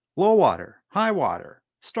Low water, high water,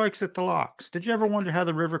 strikes at the locks. Did you ever wonder how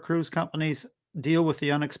the river cruise companies deal with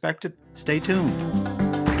the unexpected? Stay tuned.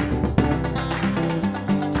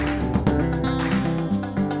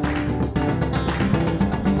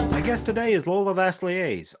 My guest today is Lola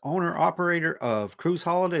Vasliers, owner-operator of Cruise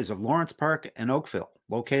Holidays of Lawrence Park and Oakville,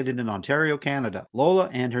 located in Ontario, Canada. Lola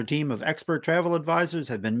and her team of expert travel advisors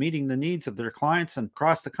have been meeting the needs of their clients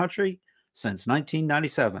across the country since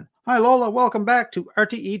 1997. Hi, Lola. Welcome back to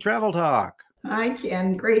RTE Travel Talk. Hi,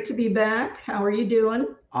 Ken. Great to be back. How are you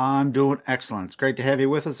doing? I'm doing excellent. It's great to have you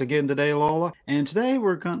with us again today, Lola. And today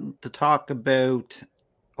we're going to talk about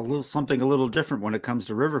something a little different when it comes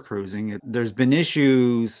to river cruising. There's been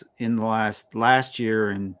issues in the last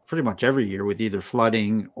year and pretty much every year with either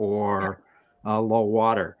flooding or low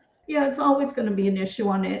water. Yeah, it's always going to be an issue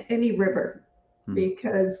on any river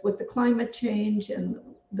because with the climate change and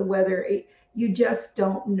the weather, you just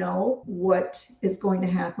don't know what is going to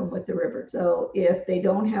happen with the river. So if they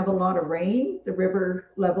don't have a lot of rain, the river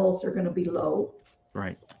levels are going to be low.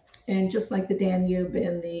 Right. And just like the Danube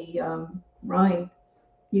and the Rhine,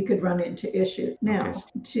 you could run into issues. Now,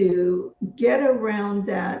 to get around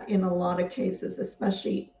that in a lot of cases,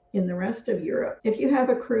 especially in the rest of Europe, if you have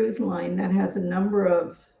a cruise line that has a number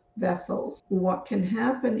of vessels, what can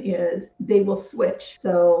happen is they will switch.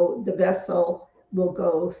 So the vessel will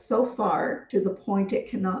go so far to the point it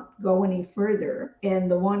cannot go any further,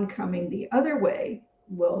 and the one coming the other way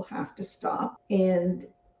will have to stop, and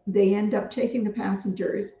they end up taking the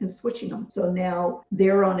passengers and switching them. So now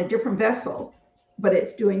they're on a different vessel, but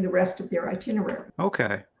it's doing the rest of their itinerary.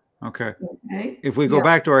 Okay. If we go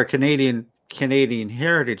back to our Canadian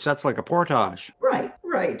heritage, that's like a portage.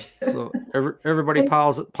 Right. So everybody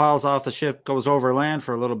piles off the ship, goes overland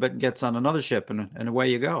for a little bit, and gets on another ship, and away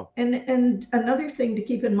you go. And another thing to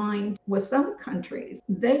keep in mind with some countries,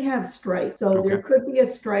 they have strikes. So there could be a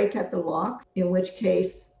strike at the locks, in which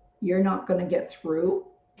case you're not going to get through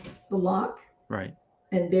the lock. Right.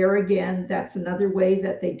 And there again, that's another way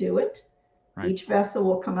that they do it. Right. Each vessel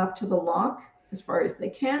will come up to the lock as far as they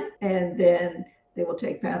can, and then they will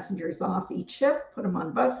take passengers off each ship, put them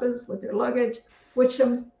on buses with their luggage, switch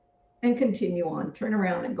them, and continue on, turn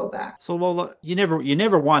around and go back. So Lola, you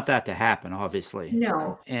never want that to happen, obviously.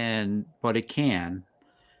 No. But it can.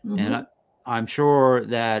 Mm-hmm. And I'm sure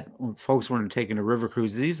that when folks were taking a river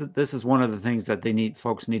cruise, this is one of the things that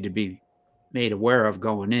folks need to be made aware of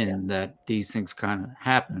going in, that these things kind of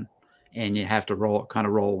happen. And you have to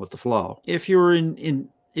roll with the flow. If you were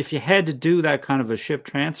if you had to do that kind of a ship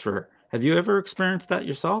transfer, have you ever experienced that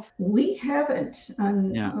yourself? We haven't.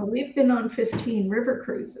 We've been on 15 river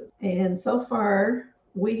cruises, and so far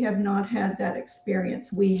we have not had that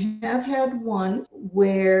experience. We have had one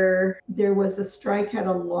where there was a strike at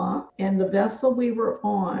a lock, and the vessel we were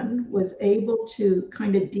on was able to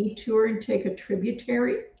kind of detour and take a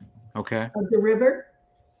tributary of the river.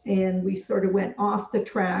 And we sort of went off the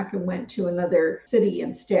track and went to another city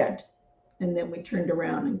instead. And then we turned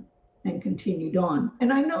around and continued on.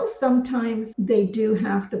 And I know sometimes they do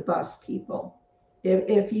have to bus people.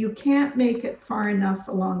 If you can't make it far enough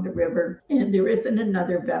along the river and there isn't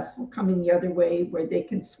another vessel coming the other way where they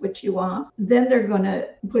can switch you off, then they're going to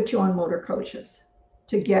put you on motor coaches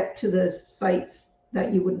to get to the sites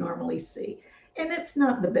that you would normally see. And it's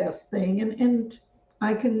not the best thing. And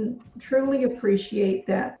I can truly appreciate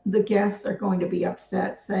that the guests are going to be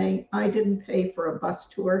upset saying, I didn't pay for a bus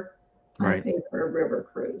tour. I paid for a river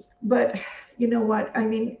cruise. But you know what? I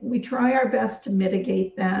mean, we try our best to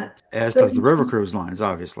mitigate that. As does the river cruise lines,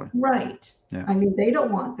 obviously. Right. Yeah. I mean, they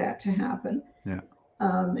don't want that to happen. Yeah.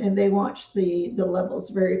 And they watch the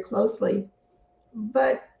levels very closely.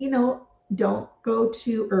 But, don't go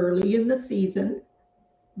too early in the season,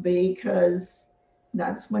 because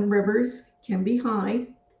that's when rivers can be high.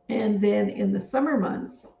 And then in the summer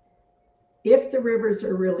months, if the rivers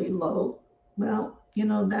are really low, well,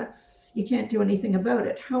 you can't do anything about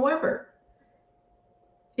it. However,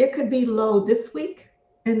 it could be low this week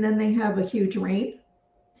and then they have a huge rain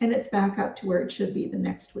and it's back up to where it should be the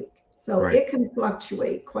next week. So it can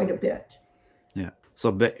fluctuate quite a bit. Yeah.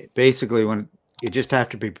 So basically, when you just have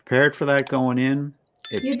to be prepared for that going in.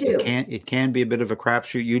 It can be a bit of a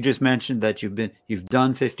crapshoot. You just mentioned that you've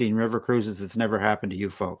done 15 river cruises. It's never happened to you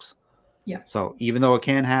folks. Yeah. So even though it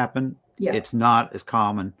can happen, it's not as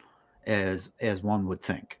common as one would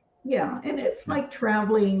think. Yeah, and it's like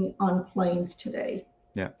traveling on planes today.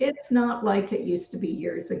 Yeah. It's not like it used to be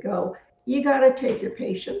years ago. You got to take your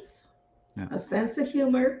patience, a sense of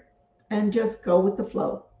humor, and just go with the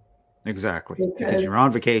flow. Exactly. Because you're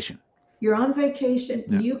on vacation. You're on vacation.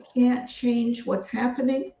 Yeah. You can't change what's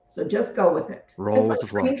happening, so just go with it. Roll with the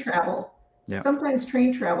flow. Train travel. Yeah. Sometimes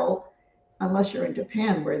train travel, unless you're in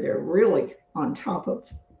Japan where they're really on top of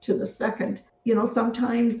to the second,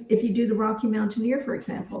 sometimes if you do the Rocky Mountaineer, for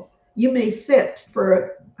example, you may sit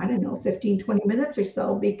for, I don't know, 15, 20 minutes or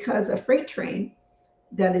so because a freight train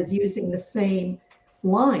that is using the same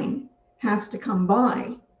line has to come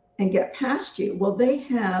by and get past you. Well, they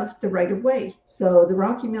have the right of way. So the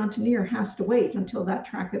Rocky Mountaineer has to wait until that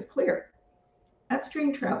track is clear. That's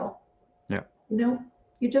train travel. Yeah.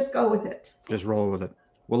 You just go with it. Just roll with it.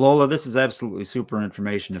 Well, Lola, this is absolutely super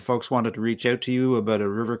information. If folks wanted to reach out to you about a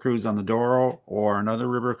river cruise on the Douro or another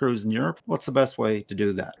river cruise in Europe, what's the best way to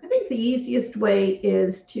do that? I think the easiest way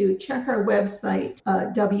is to check our website,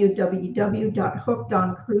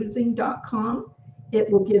 www.hookedoncruising.com. It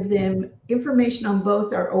will give them information on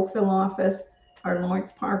both our Oakville office, our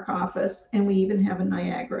Lawrence Park office, and we even have a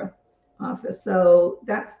Niagara office. So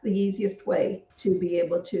that's the easiest way to be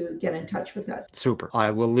able to get in touch with us. Super.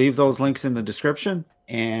 I will leave those links in the description.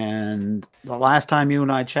 And the last time you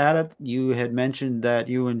and I chatted, you had mentioned that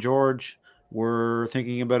you and George were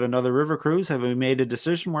thinking about another river cruise. Have we made a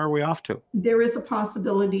decision? Where are we off to? There is a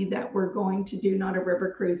possibility that we're going to do not a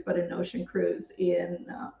river cruise, but an ocean cruise in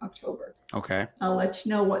October. Okay. I'll let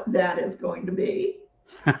you know what that is going to be.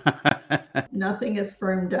 Nothing is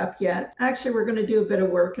firmed up yet. Actually, we're going to do a bit of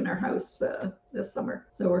work in our house this summer.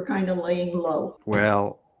 So we're kind of laying low.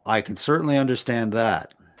 Well, I can certainly understand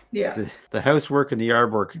that. Yeah. The housework and the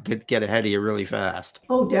yard work could get ahead of you really fast.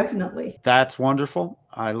 Oh, definitely. That's wonderful.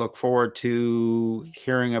 I look forward to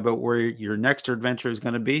hearing about where your next adventure is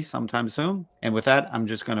going to be sometime soon. And with that, I'm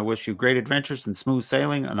just going to wish you great adventures and smooth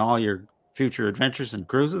sailing on all your future adventures and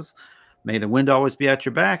cruises. May the wind always be at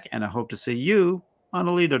your back, and I hope to see you on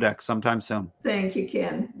a Lido deck sometime soon. Thank you,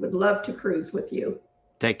 Ken. Would love to cruise with you.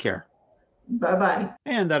 Take care. Bye-bye.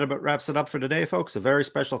 And that about wraps it up for today, folks. A very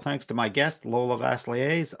special thanks to my guest, Lola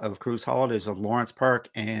Vasliez of Cruise Holidays of Lawrence Park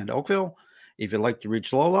and Oakville. If you'd like to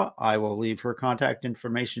reach Lola, I will leave her contact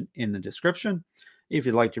information in the description. If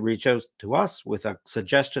you'd like to reach out to us with a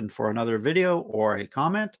suggestion for another video or a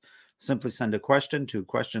comment, simply send a question to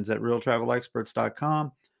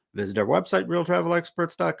questions@realtravelexperts.com. Visit our website,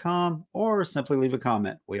 realtravelexperts.com, or simply leave a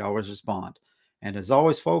comment. We always respond. And as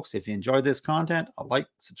always, folks, if you enjoyed this content, a like,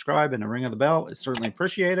 subscribe, and a ring of the bell is certainly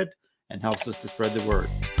appreciated and helps us to spread the word.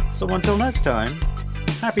 So until next time,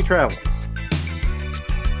 happy travels.